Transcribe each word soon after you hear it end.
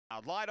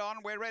around. Light on,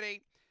 we're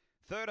ready.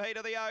 Third heat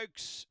of the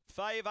Oaks.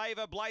 Fave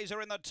Ava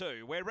Blazer in the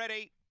 2. We're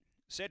ready.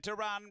 Set to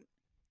run.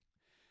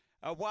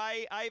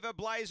 Away, Ava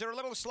Blazer, a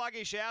little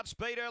sluggish out.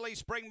 Speed early,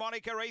 Spring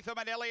Monica, Ethan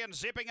Manelli, and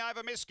zipping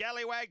over Miss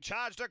Scallywag,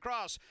 charged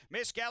across.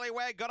 Miss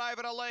Scallywag got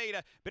over to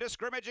lead. Bit of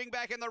scrimmaging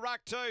back in the ruck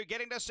too.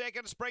 Getting to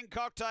second, Spring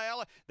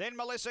Cocktail. Then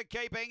Melissa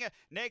Keeping.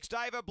 Next,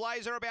 Ava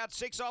Blazer, about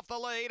 6 off the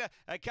lead.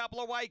 A couple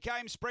away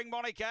came Spring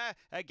Monica.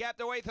 A gap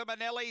to Ethan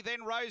Manelli.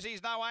 Then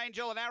Rosie's No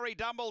Angel and Harry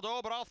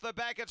Dumbledore. But off the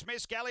back, it's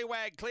Miss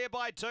Scallywag. Clear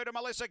by 2 to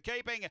Melissa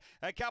Keeping.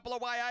 A couple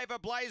away, Ava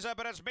Blazer,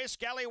 but it's Miss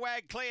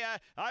Scallywag clear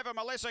over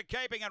Melissa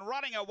Keeping and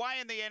running away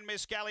in the end,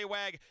 Miss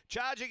Scallywag.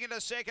 Charging into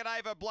second,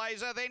 Ava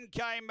Blazer. Then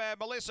came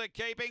Melissa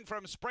Keeping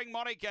from Spring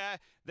Monica.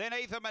 Then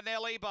Ethan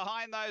Manelli.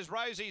 Behind those,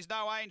 Rosie's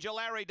No Angel,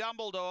 Harry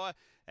Dumbledore,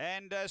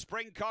 and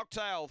Spring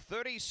Cocktail.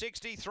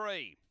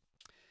 30.63.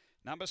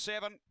 Number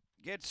 7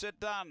 gets it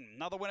done.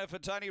 Another winner for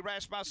Tony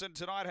Rasmussen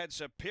tonight. Had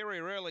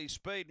superior early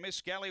speed. Miss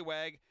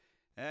Scallywag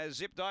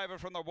zipped over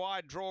from the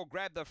wide draw,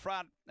 grabbed the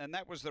front, and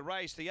that was the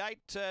race. The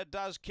 8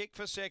 does kick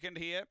for second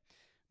here.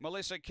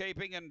 Melissa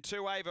Keeping, and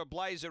 2 Ava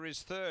Blazer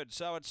is third.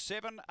 So it's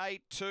 7,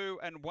 8, 2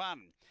 and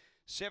 1.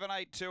 7,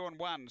 8, 2 and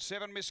 1.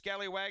 7 Miss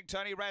Scallywag,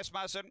 Tony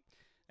Rasmussen.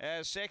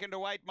 Second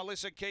to 8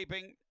 Melissa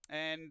Keeping.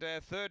 And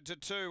third to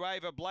 2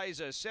 Ava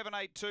Blazer. 7,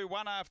 8, 2,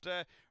 1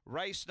 after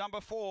race number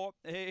 4.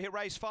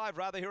 Race 5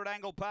 rather, here at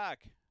Angle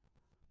Park.